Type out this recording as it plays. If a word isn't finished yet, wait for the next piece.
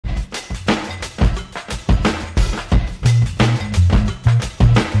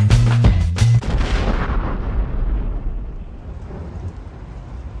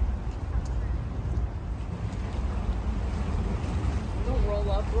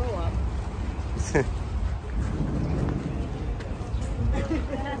grow up.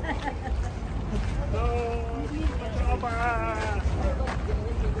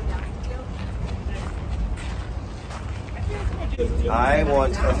 I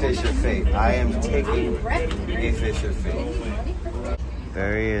want a fish of fate. I am taking a fish of fate.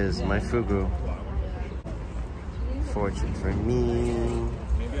 There he is, my fugu. Fortune for me.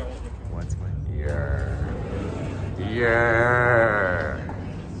 What's my... Yeah. Yeah.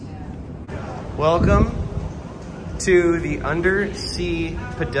 Welcome to the undersea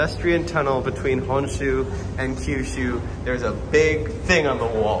pedestrian tunnel between Honshu and Kyushu. There's a big thing on the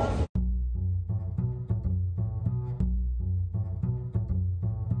wall.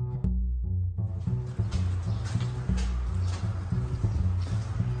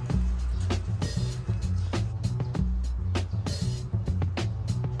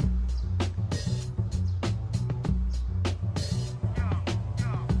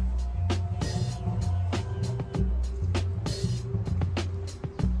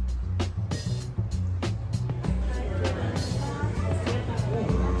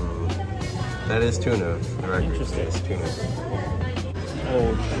 That is tuna. The record is tuna.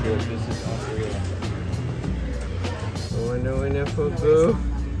 Oh shit, this is unreal. Oh no, Fugu.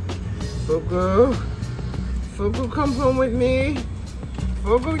 Fugu. Fugu, come home with me.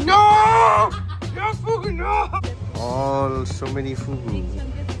 Fugu, no! No, Fugu, no! Oh, so many Fugu.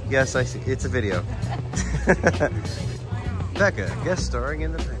 Yes, I see. It's a video. Becca, guest starring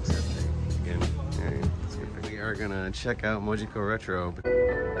in the PacSetTravel. Again, we are gonna check out Mojiko Retro.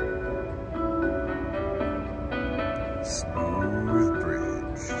 Smooth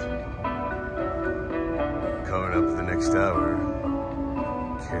bridge. Coming up the next hour,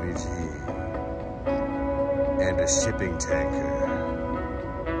 Kenny G and a shipping tanker.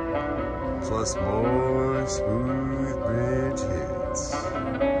 Plus more smooth bridge hits.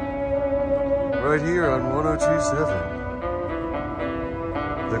 Right here on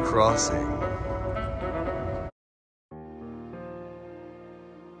 1027. The Crossing.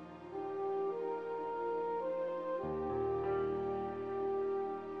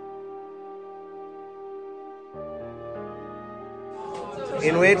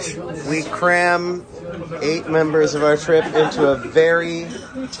 In which we cram 8 members of our trip into a very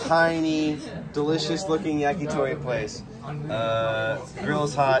tiny, delicious looking yakitori place.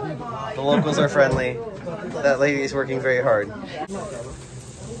 Grill's hot, the locals are friendly, that lady is working very hard.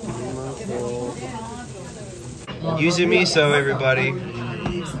 Yuzu miso, everybody.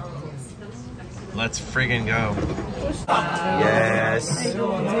 Let's friggin' go. Yes.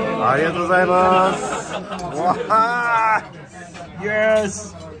 Arigatou gozaimasu.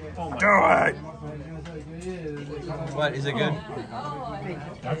 Yes! Do it! What, is it good?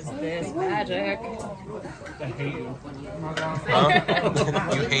 It's magic. I hate you.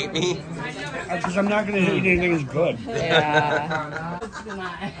 Huh? You hate me? Because I'm not going to eat anything that's good. Yeah.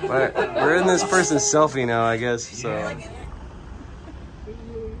 We're in this person's selfie now, I guess, so...